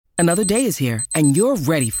Another day is here, and you're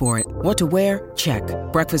ready for it. What to wear? Check.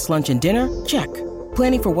 Breakfast, lunch, and dinner? Check.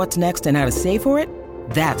 Planning for what's next and how to save for it?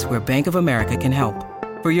 That's where Bank of America can help.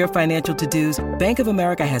 For your financial to-dos, Bank of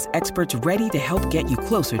America has experts ready to help get you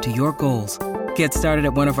closer to your goals. Get started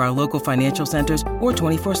at one of our local financial centers or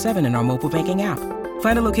 24/7 in our mobile banking app.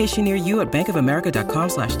 Find a location near you at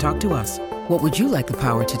bankofamerica.com/talktous. What would you like the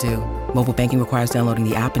power to do? Mobile banking requires downloading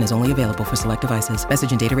the app and is only available for select devices.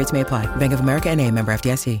 Message and data rates may apply. Bank of America N.A., member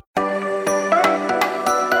FDIC.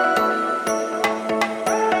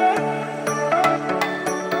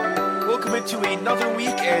 Welcome into another week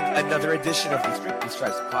and another edition of the Strictly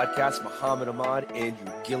Stripes podcast. Muhammad Ahmad,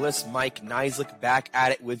 Andrew Gillis, Mike Neislick back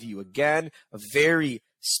at it with you again. A very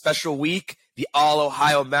special week. The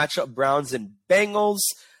All-Ohio matchup, Browns and Bengals.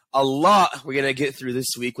 A lot we're going to get through this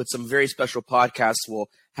week with some very special podcasts we'll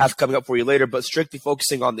have coming up for you later, but strictly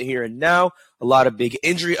focusing on the here and now. A lot of big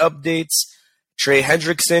injury updates. Trey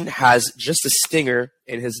Hendrickson has just a stinger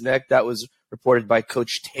in his neck. That was reported by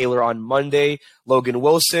Coach Taylor on Monday. Logan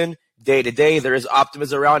Wilson, day to day, there is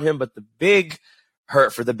optimism around him, but the big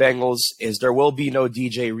hurt for the Bengals is there will be no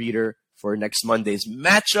DJ Reader for next Monday's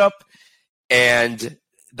matchup. And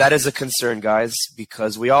that is a concern, guys,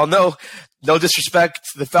 because we all know, no disrespect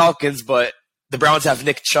to the Falcons, but the Browns have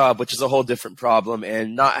Nick Chubb, which is a whole different problem,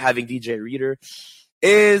 and not having DJ Reader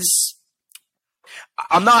is –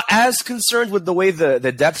 I'm not as concerned with the way the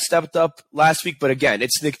depth stepped up last week, but again,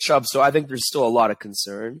 it's Nick Chubb, so I think there's still a lot of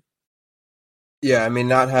concern. Yeah, I mean,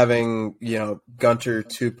 not having, Gunter,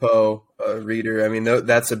 Tupou, Reader, I mean,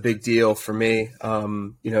 that's a big deal for me,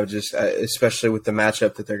 just especially with the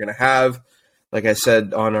matchup that they're going to have. Like I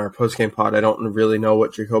said on our postgame pod, I don't really know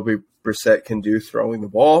what Jacoby Brissett can do throwing the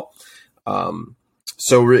ball.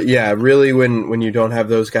 Really when you don't have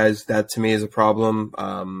those guys, that to me is a problem.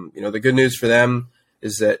 The good news for them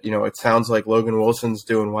is that, it sounds like Logan Wilson's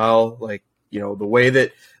doing well. Like, the way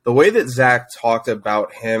that Zach talked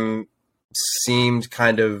about him seemed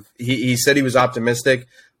kind of – he said he was optimistic,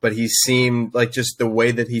 but he seemed like just the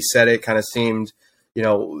way that he said it kind of seemed,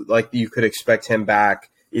 like you could expect him back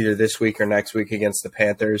either this week or next week against the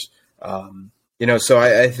Panthers. So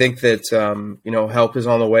I think that, help is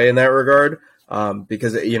on the way in that regard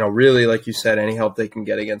because, really, like you said, any help they can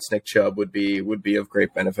get against Nick Chubb would be of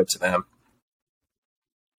great benefit to them.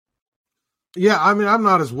 Yeah, I mean, I'm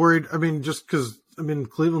not as worried. I mean, just because,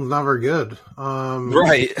 Cleveland's not very good.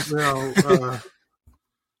 Right.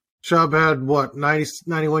 Chubb had,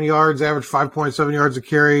 91 yards, average 5.7 yards a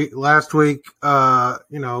carry last week, and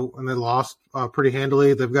they lost pretty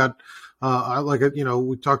handily. They've got,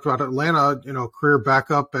 we talked about Atlanta, career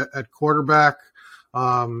backup at quarterback.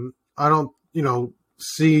 I don't,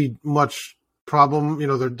 see much problem.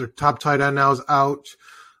 Their top tight end now is out.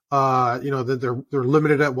 That they're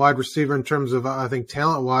limited at wide receiver in terms of, I think,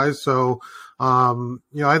 talent-wise. So,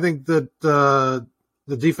 I think that the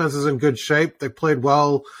defense is in good shape. They played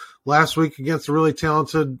well last week against a really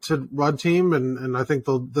talented run team, and I think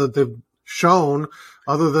they've shown,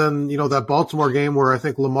 other than that Baltimore game where I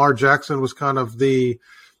think Lamar Jackson was kind of the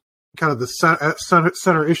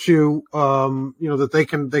center issue. That they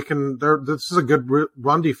can. This is a good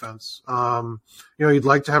run defense. You'd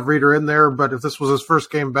like to have Reader in there, but if this was his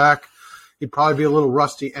first game back, he'd probably be a little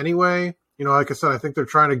rusty anyway. Like I said, I think they're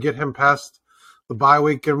trying to get him past the bye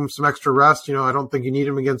week, give him some extra rest. I don't think you need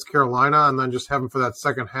him against Carolina, and then just have him for that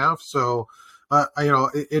second half. So,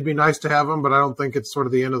 it'd be nice to have him, but I don't think it's sort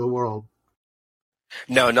of the end of the world.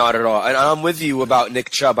 No, not at all. And I'm with you about Nick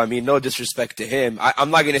Chubb. I mean, no disrespect to him. I'm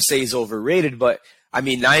not going to say he's overrated, but,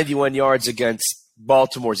 91 yards against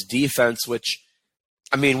Baltimore's defense, which,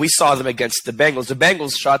 we saw them against the Bengals. The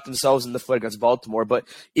Bengals shot themselves in the foot against Baltimore, but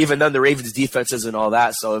even then the Ravens' defense isn't all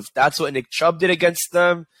that. So if that's what Nick Chubb did against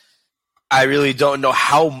them, I really don't know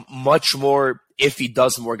how much more, if he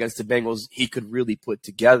does more against the Bengals, he could really put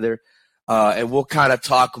together. And we'll kind of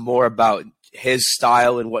talk more about his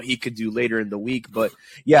style and what he could do later in the week. But,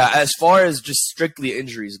 yeah, as far as just strictly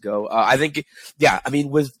injuries go, I think,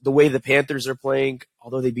 with the way the Panthers are playing,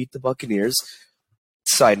 although they beat the Buccaneers,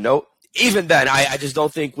 side note, even then, I just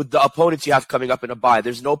don't think with the opponents you have coming up in a bye,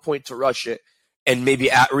 there's no point to rush it and maybe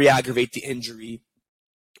re-aggravate the injury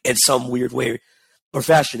in some weird way or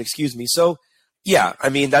fashion, excuse me. So, yeah,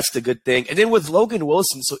 that's the good thing. And then with Logan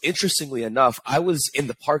Wilson, so interestingly enough, I was in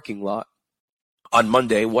the parking lot on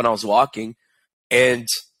Monday when I was walking, and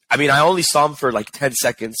I only saw him for like 10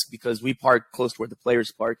 seconds because we parked close to where the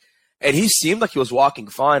players park, and he seemed like he was walking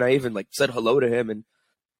fine. I even said hello to him, and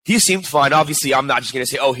he seemed fine. Obviously, I'm not just going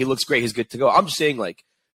to say, oh, he looks great, he's good to go. I'm just saying,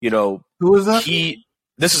 who is that?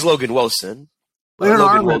 This is Logan Wilson. An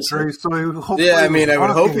arm Wilson. injury, so hopefully I would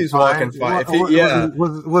hope he's walking fine.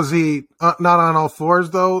 Was he not on all fours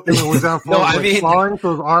though? I mean, was down fours falling,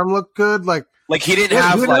 so his arm looked good. Like he didn't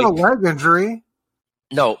have a leg injury.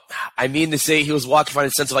 No, I mean to say he was walking fine in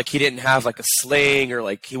the sense of like he didn't have like a sling or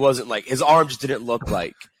like he wasn't like his arm just didn't look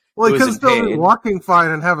like. Well, he could still be walking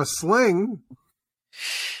fine and have a sling.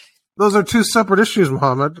 Those are two separate issues,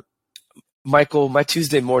 Muhammad. Michael, my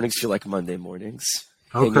Tuesday mornings feel like Monday mornings.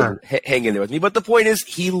 Okay. Hang in there with me. But the point is,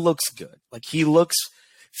 he looks good. Like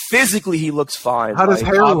physically, he looks fine. How does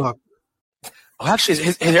hair look? Oh, actually,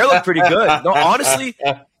 his hair looked pretty good. No, honestly,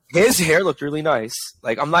 his hair looked really nice.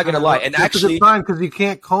 Like, I'm not going to lie. And it's actually, a good sign because you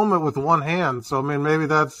can't comb it with one hand. So, I mean, maybe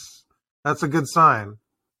that's a good sign.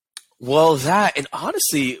 Well, and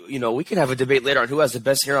honestly, we can have a debate later on who has the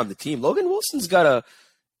best hair on the team. Logan Wilson's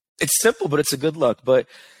it's simple, but it's a good look. But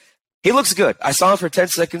he looks good. I saw him for 10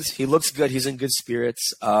 seconds. He looks good. He's in good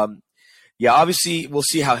spirits. Obviously, we'll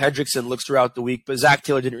see how Hendrickson looks throughout the week, but Zach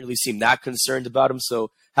Taylor didn't really seem that concerned about him, so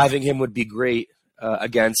having him would be great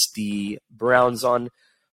against the Browns on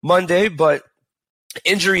Monday. But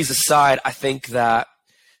injuries aside, I think that,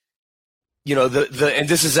 and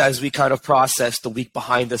this is as we kind of process the week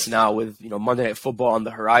behind us now with, Monday Night Football on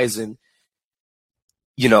the horizon,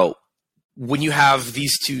 when you have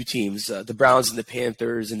these two teams, the Browns and the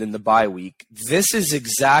Panthers, and then the bye week, this is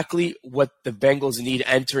exactly what the Bengals need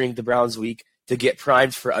entering the Browns week to get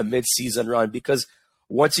primed for a midseason run. Because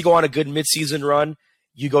once you go on a good midseason run,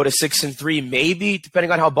 you go to 6-3, maybe,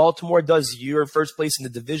 depending on how Baltimore does, you're in first place in the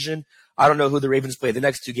division. I don't know who the Ravens play the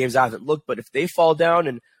next two games. I haven't looked, but if they fall down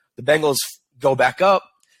and the Bengals go back up,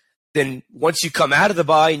 then once you come out of the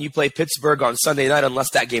bye and you play Pittsburgh on Sunday night,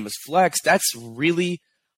 unless that game is flexed, that's really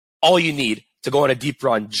all you need to go on a deep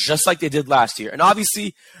run, just like they did last year. And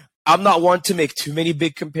obviously, I'm not one to make too many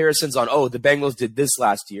big comparisons on, the Bengals did this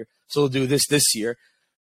last year, so they'll do this year.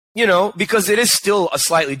 Because it is still a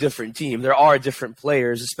slightly different team. There are different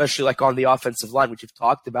players, especially like on the offensive line, which you've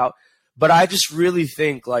talked about. But I just really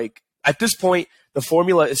think, like, at this point, the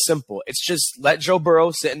formula is simple. It's just let Joe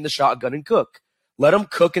Burrow sit in the shotgun and cook. Let him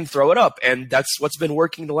cook and throw it up. And that's what's been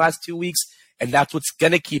working the last 2 weeks, and that's what's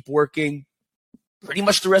going to keep working pretty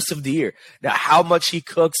much the rest of the year. Now, how much he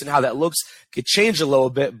cooks and how that looks could change a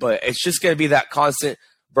little bit, but it's just going to be that constant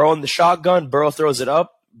Burrow in the shotgun, Burrow throws it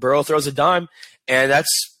up, Burrow throws a dime. And I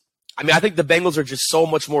think the Bengals are just so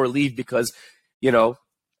much more relieved because,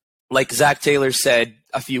 like Zach Taylor said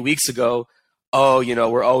a few weeks ago, we're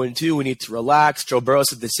 0-2, we need to relax. Joe Burrow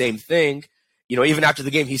said the same thing. Even after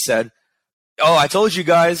the game, he said, I told you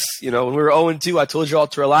guys, when we were 0-2, I told you all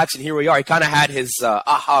to relax, and here we are. He kind of had his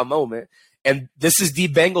aha moment. And this is the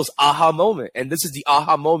Bengals' aha moment. And this is the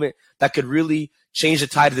aha moment that could really change the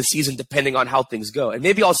tide of the season depending on how things go. And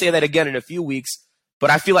maybe I'll say that again in a few weeks, but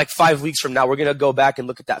I feel like 5 weeks from now, we're going to go back and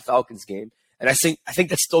look at that Falcons game. And I think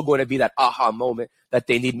that's still going to be that aha moment that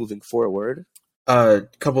they need moving forward.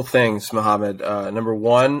 Couple things, Mohammed. Number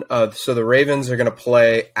one, so the Ravens are going to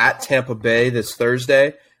play at Tampa Bay this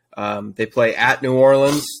Thursday. They play at New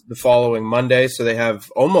Orleans the following Monday. So they have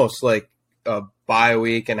almost like a bye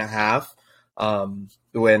week and a half.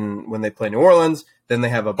 When they play New Orleans, then they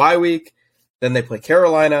have a bye week, then they play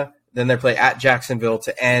Carolina, then they play at Jacksonville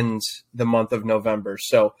to end the month of November.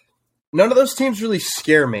 So none of those teams really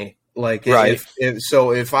scare me. Like, right.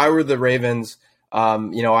 if I were the Ravens, I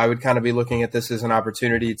would kind of be looking at this as an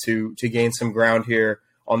opportunity to gain some ground here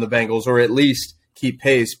on the Bengals, or at least keep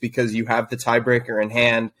pace because you have the tiebreaker in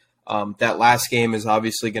hand. That last game is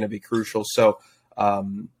obviously going to be crucial. So,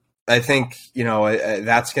 I think,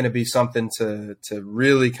 that's going to be something to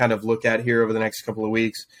really kind of look at here over the next couple of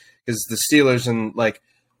weeks because the Steelers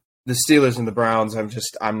and the Browns,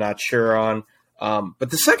 I'm not sure on. But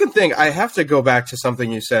the second thing, I have to go back to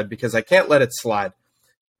something you said because I can't let it slide.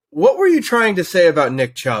 What were you trying to say about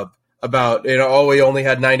Nick Chubb? About, he only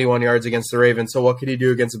had 91 yards against the Ravens, so what could he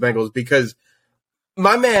do against the Bengals? Because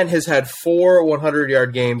my man has had 4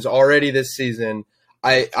 100-yard games already this season.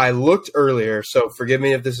 I looked earlier, so forgive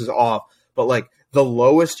me if this is off, but like the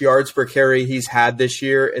lowest yards per carry he's had this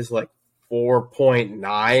year is like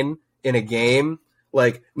 4.9 in a game.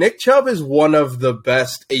 Like Nick Chubb is one of the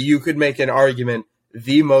best. You could make an argument,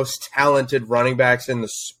 the most talented running backs in the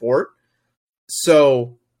sport.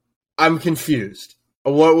 So I'm confused.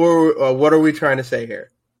 What are we trying to say here?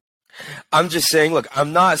 I'm just saying, look,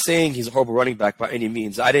 I'm not saying he's a horrible running back by any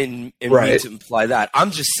means. I didn't mean to imply that. I'm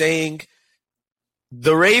just saying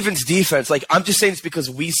the Ravens defense, like I'm just saying it's because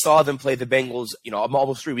we saw them play the Bengals,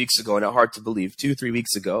 almost 3 weeks ago, and it's hard to believe, 2-3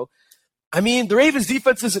 weeks ago. I mean, the Ravens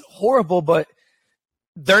defense isn't horrible, but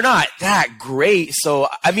they're not that great. So,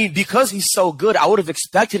 I mean, because he's so good, I would have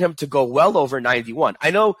expected him to go well over 91.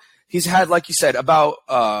 I know he's had, like you said, about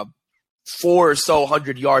 4 or so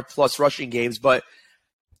 100-yard plus rushing games, but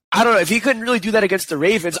I don't know if he couldn't really do that against the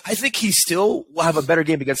Ravens. I think he still will have a better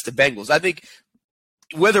game against the Bengals. I think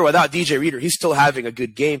with or without DJ Reader, he's still having a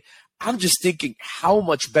good game. I'm just thinking, how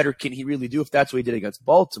much better can he really do if that's what he did against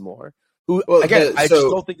Baltimore? Who, well, again, I just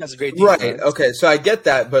don't think that's a great defense. Right. Okay. So I get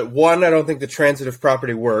that, but one, I don't think the transitive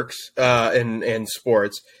property works in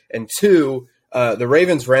sports, and two, the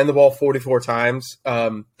Ravens ran the ball 44 times.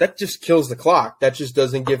 That just kills the clock. That just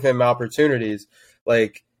doesn't give him opportunities.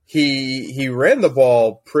 Like he ran the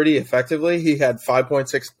ball pretty effectively. He had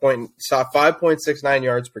 5.69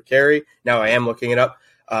 yards per carry. Now I am looking it up.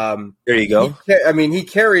 There you go. He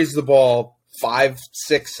carries the ball 5,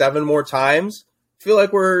 6, 7 more times. I feel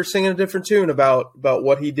like we're singing a different tune about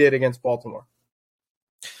what he did against Baltimore.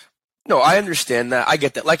 No, I understand that. I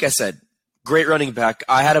get that. Like I said, great running back.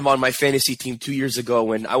 I had him on my fantasy team 2 years ago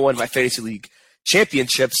when I won my fantasy league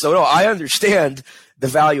championship. So, no, I understand the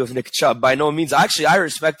value of Nick Chubb. By no means. Actually, I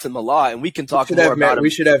respect him a lot, and we can talk more about him.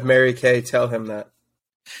 We should have Mary Kay tell him that.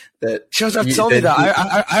 She doesn't have to tell me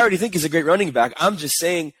that. I already think he's a great running back. I'm just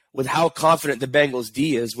saying with how confident the Bengals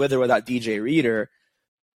D is, with or without DJ Reader.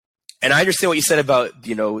 And I understand what you said about,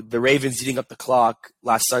 the Ravens eating up the clock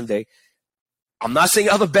last Sunday. I'm not saying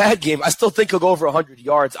he'll have a bad game. I still think he'll go over 100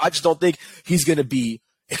 yards. I just don't think he's going to be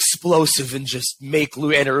explosive and just make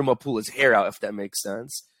Lou Anarumo pull his hair out, if that makes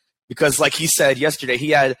sense. Because like he said yesterday, he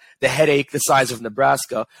had the headache the size of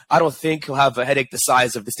Nebraska. I don't think he'll have a headache the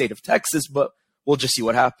size of the state of Texas, but we'll just see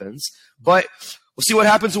what happens. But we'll see what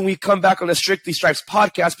happens when we come back on the Strictly Stripes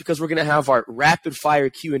podcast, because we're going to have our rapid-fire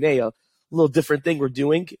Q&A, a little different thing we're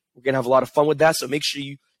doing. We're going to have a lot of fun with that, so make sure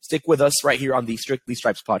you stick with us right here on the Strictly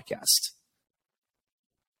Stripes podcast.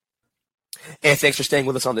 And thanks for staying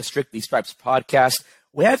with us on the Strictly Stripes podcast.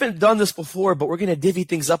 We haven't done this before, but we're going to divvy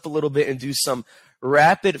things up a little bit and do some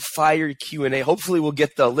rapid-fire Q&A. Hopefully we'll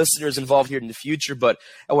get the listeners involved here in the future, but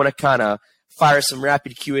I want to kind of fire some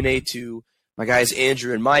rapid Q&A to my guys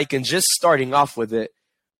Andrew and Mike. And just starting off with it,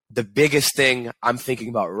 the biggest thing I'm thinking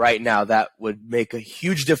about right now that would make a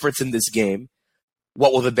huge difference in this game,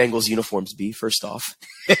 what will the Bengals uniforms be, first off?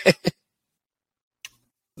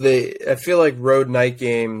 I feel like road night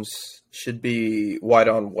games should be white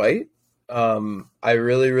on white. I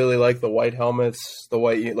really, really like the white helmets, the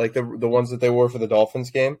white, like the ones that they wore for the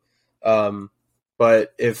Dolphins game.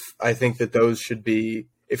 But I think that those should be,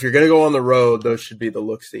 if you're going to go on the road, those should be the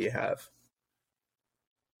looks that you have.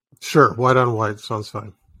 Sure, white on white sounds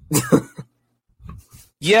fine.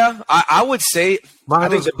 Yeah, I would say.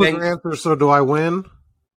 Mine is a quick answer, so do I win?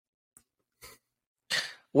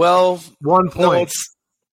 Well, 1 point. No,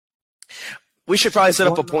 we should probably set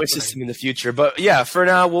up a point system in the future, but yeah, for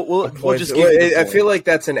now we'll just give it. I feel like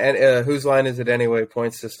that's an whose line is it anyway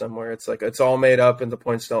point system, where it's like it's all made up and the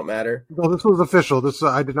points don't matter. No, this was official.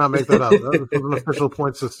 I did not make that up. This was an official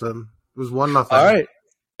point system. It was 1-0. All right.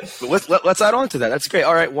 Let's add on to that. That's great.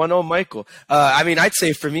 All right, 1-0 Michael. I'd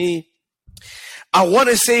say for me, I want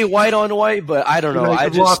to say white on white, but I don't know. I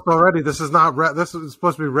just lost already. This is not. This is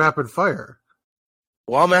supposed to be rapid fire.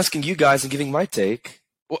 Well, I'm asking you guys and giving my take.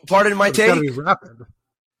 Pardon my take. It's gotta be rapid.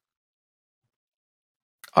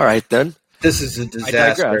 All right then. This is a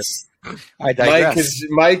disaster. I digress.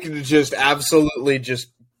 Mike just absolutely just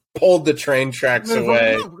pulled the train tracks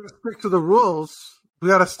away. We're gonna stick to the rules. We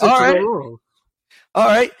gotta stick to the rules. All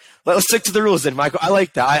right, let's stick to the rules then, Michael. I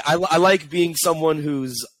like that. I like being someone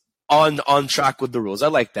who's on track with the rules. I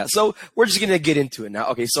like that. So we're just going to get into it now.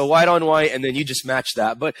 Okay, so white on white, and then you just match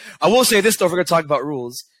that. But I will say this, though, if we're going to talk about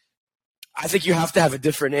rules, I think you have to have a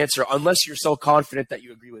different answer unless you're so confident that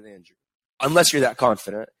you agree with Andrew. Unless you're that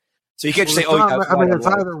confident. So you can't just say, it's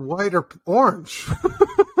either white or orange.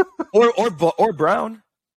 or brown.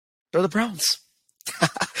 They're the Browns.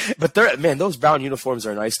 But those brown uniforms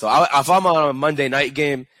are nice, though. If I'm on a Monday night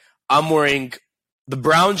game, I'm wearing the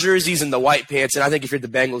brown jerseys and the white pants. And I think if you're the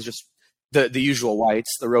Bengals, just the usual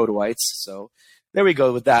whites, the road whites. So there we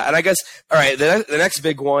go with that. And I guess, all right, the next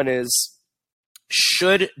big one is,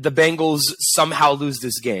 should the Bengals somehow lose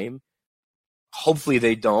this game? Hopefully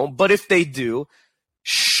they don't. But if they do,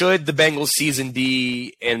 should the Bengals season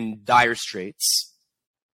be in dire straits?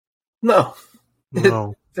 No.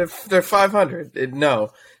 No. They're 500.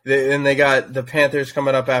 No. And they got the Panthers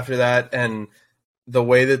coming up after that, and the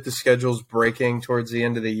way that the schedule's breaking towards the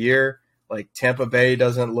end of the year, like Tampa Bay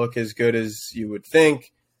doesn't look as good as you would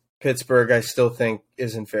think. Pittsburgh, I still think,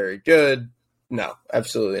 isn't very good. No,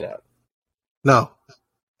 absolutely not. No.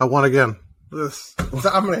 I won again. This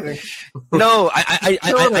dominating. No, I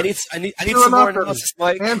need some more analysis,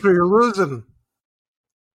 Mike. Andrew, you're losing.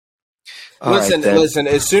 Listen.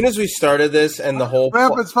 As soon as we started this and the whole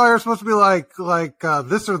rapid fire is supposed to be like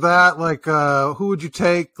this or that, like who would you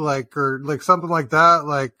take, like or like something like that.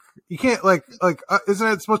 Like you can't isn't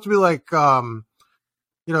it supposed to be like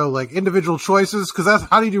like individual choices? Because that's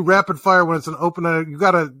how do you do rapid fire when it's an open ended?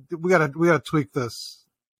 We gotta tweak this.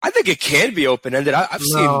 I think it can be open ended. I've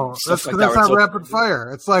seen stuff like that. That's not rapid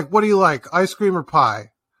fire. It's like, what do you like, ice cream or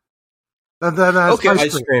pie? And then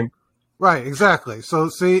ice cream. Right, exactly. So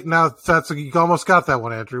see, now you almost got that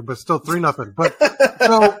one, Andrew, but still 3-0. But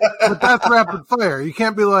that's rapid fire. You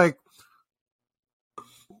can't be like,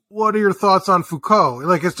 what are your thoughts on Foucault?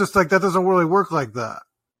 Like, it's just like that doesn't really work like that.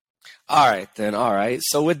 All right, then. All right.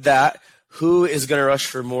 So with that, who is going to rush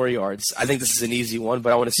for more yards? I think this is an easy one,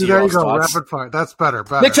 but I want to see your thoughts. There you go, rapid fire. That's better.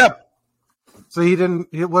 Nick Chubb. So he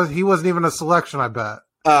wasn't even a selection, I bet.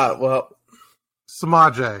 Well,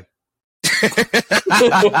 Samaje.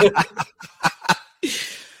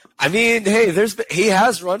 I mean, hey, he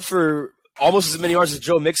has run for almost as many yards as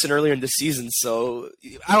Joe Mixon earlier in the season, so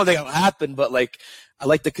I don't think it'll happen. But like, I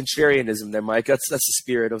like the contrarianism there, Mike. That's the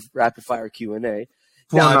spirit of rapid fire Q&A.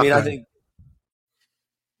 No, I mean, I think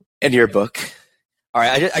in your book. All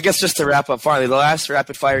right, I guess just to wrap up finally, the last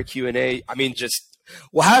rapid fire Q&A. I mean,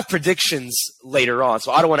 we'll have predictions later on,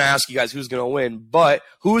 so I don't want to ask you guys who's going to win, but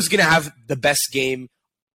who's going to have the best game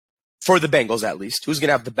for the Bengals, at least? Who's going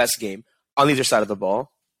to have the best game on either side of the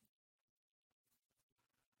ball?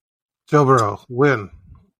 Joe Burrow, win.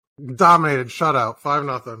 Dominated, shutout,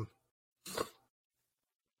 5-0.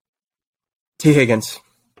 T. Higgins.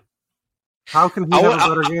 How can he have a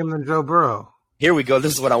better game than Joe Burrow? Here we go.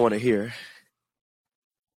 This is what I want to hear.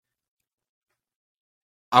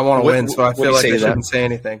 I want to win, so I feel like I shouldn't say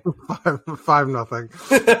anything. 5-0.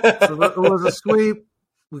 So it was a sweep.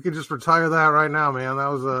 We could just retire that right now, man. That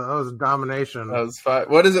was a domination. That was fine.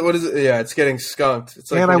 What is it? Yeah, it's getting skunked.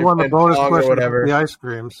 It's like and I won the bonus question for the ice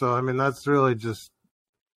cream. So I mean, that's really just.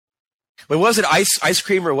 Wait, was it ice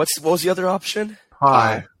cream or what was the other option?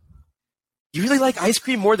 Pie. You really like ice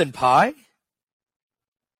cream more than pie?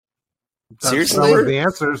 Seriously? One of the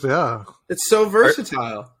answers, yeah. It's so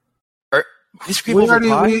versatile. Ice cream over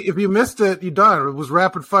pie? If you missed it, you're done. It was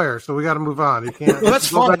rapid fire, so we got to move on. You can't. Well, that's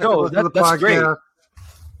fine. No, that's great.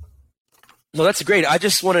 No, that's great. I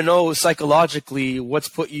just want to know psychologically what's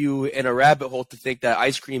put you in a rabbit hole to think that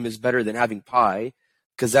ice cream is better than having pie,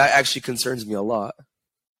 because that actually concerns me a lot.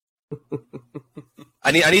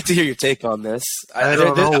 I need to hear your take on this.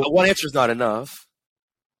 One answer is not enough.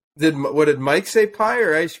 Did Mike say pie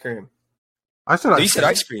or ice cream? I said you said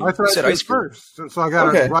ice cream. I said ice cream first, so I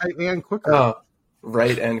got it right and quicker. Oh,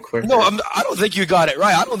 right and quicker. No, I don't think you got it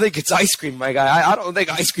right. I don't think it's ice cream, my guy. I don't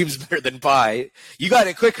think ice cream's better than pie. You got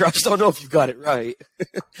it quicker. I just don't know if you got it right.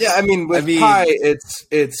 Yeah, I mean, pie,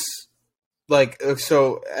 it's like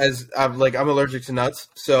so. As I'm allergic to nuts,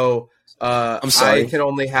 so I'm sorry. I can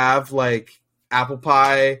only have like apple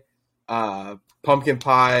pie, pumpkin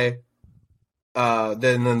pie.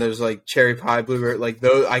 Then there's like cherry pie, blueberry, like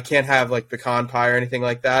those. I can't have like pecan pie or anything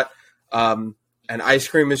like that. And ice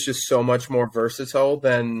cream is just so much more versatile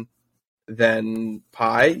than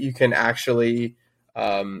pie. You can actually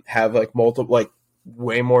have like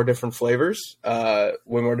way more different flavors, way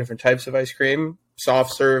more different types of ice cream,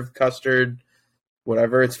 soft serve, custard,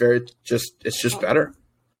 whatever. It's just better.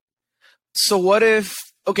 So what if?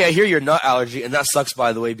 Okay, I hear your nut allergy, and that sucks,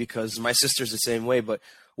 by the way, because my sister's the same way. But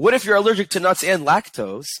what if you're allergic to nuts and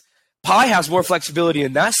lactose? Pie has more flexibility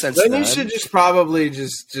in that sense. Then you should just probably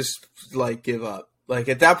just like give up. Like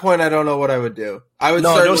at that point, I don't know what I would do. I would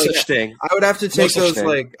no such thing. I would have to take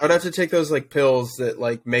those pills that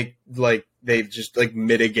like make like they just like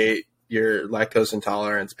mitigate your lactose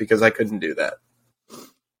intolerance because I couldn't do that.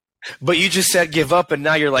 But you just said give up, and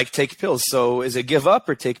now you're like take pills. So is it give up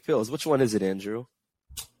or take pills? Which one is it, Andrew?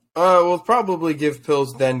 We'll probably give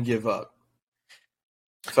pills, then give up.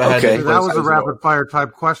 Okay, that was a rapid fire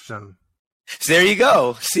type question. So there you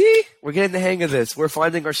go. See, we're getting the hang of this. We're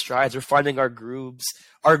finding our strides. We're finding our grooves.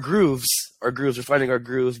 We're finding our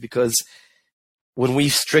grooves because when we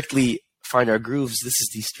strictly find our grooves, this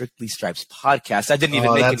is the Strictly Stripes podcast. That didn't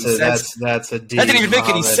even make any sense. That's a D. That didn't even make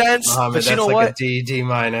any sense. But you know what? A D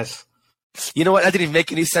minus. You know what? That didn't even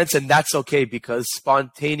make any sense, and that's okay because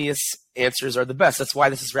spontaneous answers are the best. That's why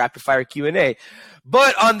this is rapid fire Q&A.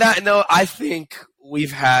 But on that note, I think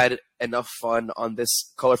we've had enough fun on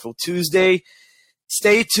this colorful Tuesday.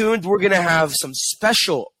 Stay tuned. We're going to have some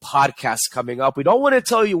special podcasts coming up. We don't want to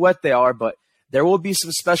tell you what they are, but there will be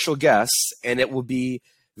some special guests, and it will be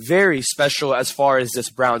very special as far as this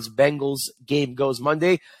Browns-Bengals game goes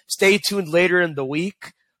Monday. Stay tuned later in the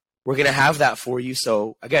week. We're going to have that for you.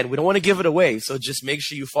 So, again, we don't want to give it away. So just make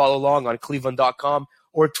sure you follow along on cleveland.com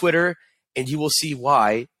or Twitter, and you will see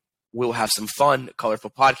why. We'll have some fun,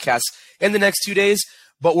 colorful podcasts in the next 2 days.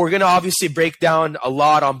 But we're going to obviously break down a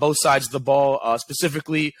lot on both sides of the ball,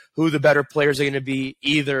 specifically who the better players are going to be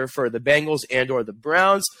either for the Bengals and or the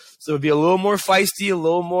Browns. So it'll be a little more feisty, a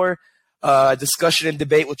little more discussion and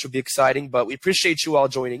debate, which will be exciting. But we appreciate you all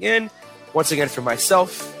joining in. Once again, for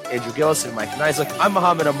myself, Andrew Gillis, and Mike Nizick, I'm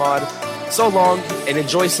Muhammad Ahmad. So long, and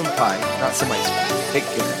enjoy some pie, not some ice cream. Take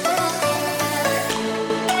care.